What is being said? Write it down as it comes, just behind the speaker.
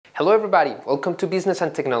Hello everybody, welcome to Business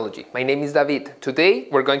and Technology. My name is David. Today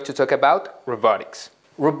we're going to talk about robotics.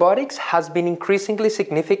 Robotics has been increasingly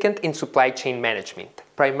significant in supply chain management.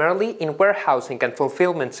 Primarily in warehousing and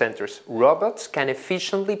fulfillment centers, robots can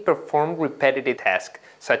efficiently perform repetitive tasks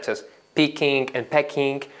such as picking and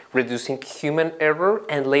packing, reducing human error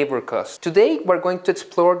and labor costs. Today, we're going to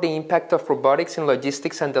explore the impact of robotics in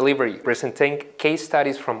logistics and delivery, presenting case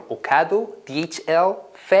studies from Ocado, DHL,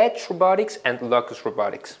 Fetch Robotics, and Locus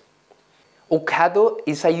Robotics. Ocado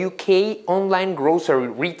is a UK online grocery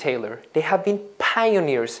retailer. They have been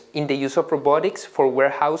pioneers in the use of robotics for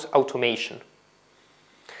warehouse automation.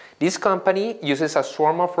 This company uses a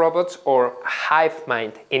swarm of robots or hive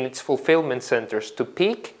mind in its fulfillment centers to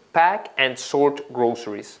pick, pack, and sort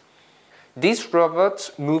groceries. These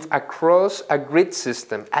robots move across a grid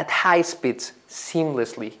system at high speeds,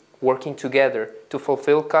 seamlessly, working together to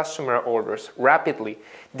fulfill customer orders rapidly.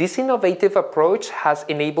 This innovative approach has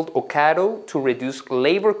enabled Ocado to reduce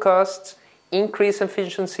labor costs, increase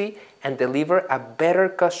efficiency, and deliver a better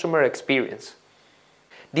customer experience.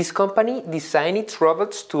 This company designed its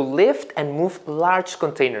robots to lift and move large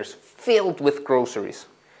containers filled with groceries.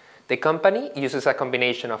 The company uses a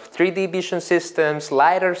combination of 3D vision systems,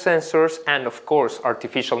 LiDAR sensors, and of course,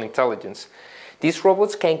 artificial intelligence. These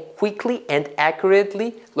robots can quickly and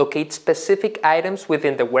accurately locate specific items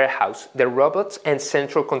within the warehouse. The robots and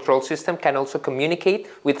central control system can also communicate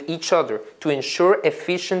with each other to ensure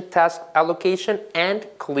efficient task allocation and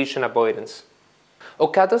collision avoidance.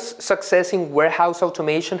 Ocado's success in warehouse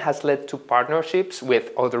automation has led to partnerships with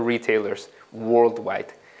other retailers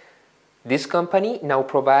worldwide. This company now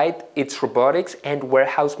provides its robotics and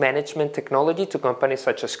warehouse management technology to companies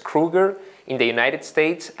such as Kruger in the United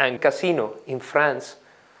States and Casino in France,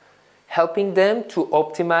 helping them to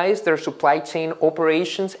optimize their supply chain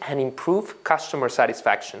operations and improve customer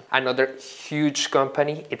satisfaction. Another huge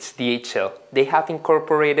company is DHL. They have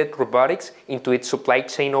incorporated robotics into its supply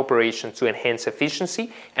chain operations to enhance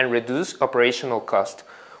efficiency and reduce operational cost.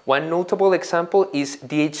 One notable example is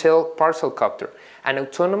DHL Parcel Copter, an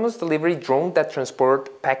autonomous delivery drone that transports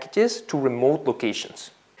packages to remote locations.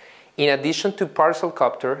 In addition to Parcel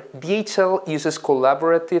Copter, DHL uses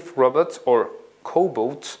collaborative robots or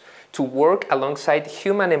cobots to work alongside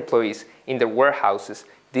human employees in their warehouses.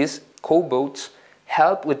 These cobots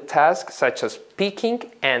help with tasks such as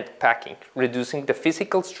picking and packing, reducing the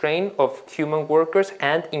physical strain of human workers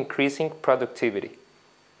and increasing productivity.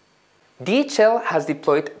 DHL has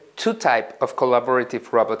deployed two types of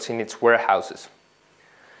collaborative robots in its warehouses: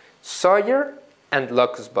 Sawyer and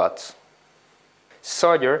Locus bots.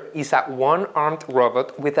 Sawyer is a one-armed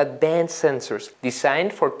robot with advanced sensors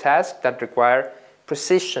designed for tasks that require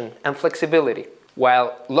precision and flexibility,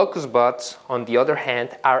 while Locus bots, on the other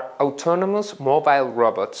hand, are autonomous mobile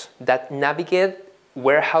robots that navigate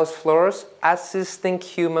warehouse floors, assisting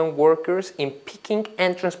human workers in picking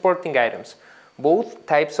and transporting items. Both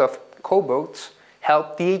types of cobots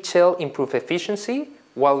help DHL improve efficiency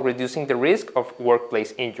while reducing the risk of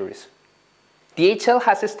workplace injuries. DHL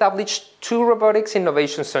has established two robotics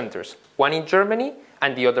innovation centers, one in Germany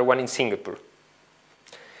and the other one in Singapore.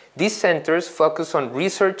 These centers focus on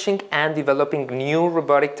researching and developing new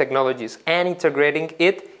robotic technologies and integrating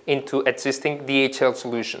it into existing DHL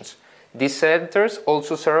solutions. These centers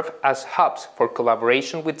also serve as hubs for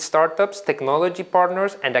collaboration with startups, technology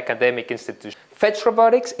partners, and academic institutions. Fetch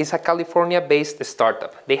Robotics is a California-based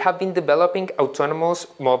startup. They have been developing autonomous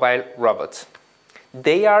mobile robots.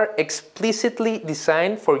 They are explicitly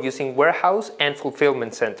designed for using warehouse and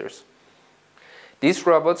fulfillment centers. These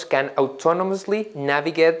robots can autonomously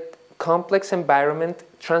navigate complex environments,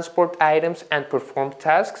 transport items, and perform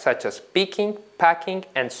tasks such as picking, packing,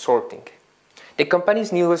 and sorting. The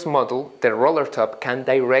company's newest model, the roller top, can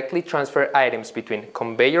directly transfer items between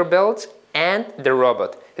conveyor belts and the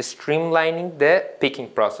robot, streamlining the picking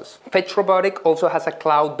process. Fetch Robotics also has a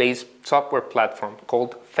cloud-based software platform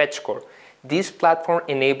called FetchCore. This platform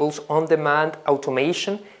enables on-demand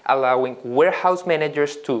automation, allowing warehouse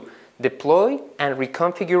managers to deploy and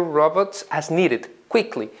reconfigure robots as needed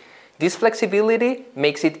quickly. This flexibility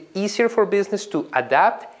makes it easier for business to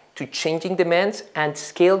adapt to changing demands and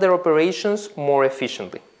scale their operations more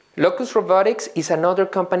efficiently. Locus Robotics is another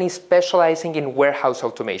company specializing in warehouse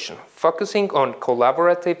automation, focusing on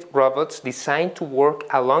collaborative robots designed to work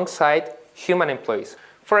alongside human employees.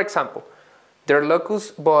 For example, their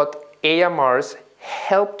Locus bot AMRs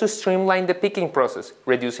help to streamline the picking process,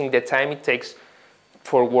 reducing the time it takes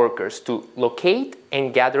for workers to locate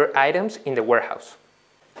and gather items in the warehouse.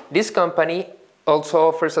 This company also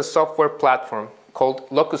offers a software platform called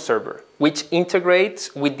Locus Server, which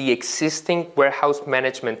integrates with the existing warehouse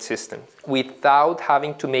management system without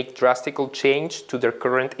having to make drastic change to their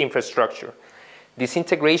current infrastructure. This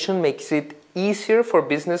integration makes it easier for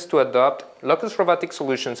business to adopt Locus robotic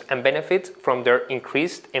solutions and benefit from their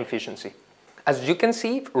increased efficiency. As you can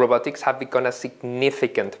see, robotics have become a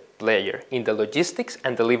significant player in the logistics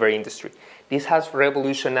and delivery industry. This has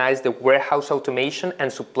revolutionized the warehouse automation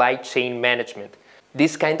and supply chain management.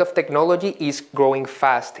 This kind of technology is growing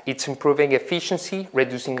fast. It's improving efficiency,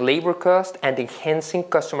 reducing labor cost, and enhancing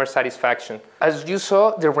customer satisfaction. As you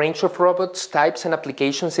saw, the range of robots, types, and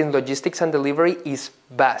applications in logistics and delivery is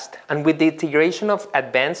vast. And with the integration of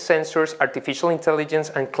advanced sensors, artificial intelligence,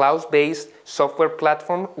 and cloud-based software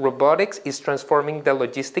platform, robotics is transforming the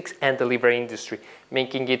logistics and delivery industry,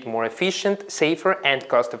 making it more efficient, safer, and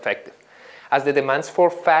cost-effective. As the demands for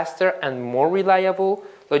faster and more reliable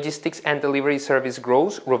logistics and delivery service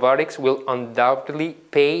grows, robotics will undoubtedly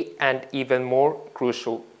play an even more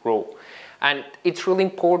crucial role. And it's really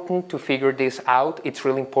important to figure this out. It's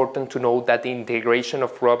really important to know that the integration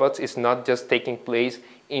of robots is not just taking place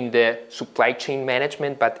in the supply chain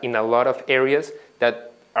management, but in a lot of areas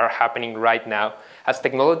that are happening right now. As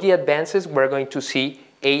technology advances, we're going to see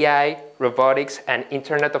AI, robotics, and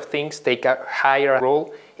Internet of Things take a higher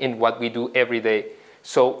role in what we do every day.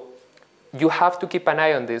 So you have to keep an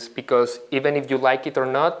eye on this, because even if you like it or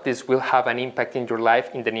not, this will have an impact in your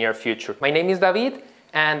life in the near future. My name is David,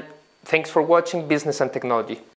 and thanks for watching Business and Technology.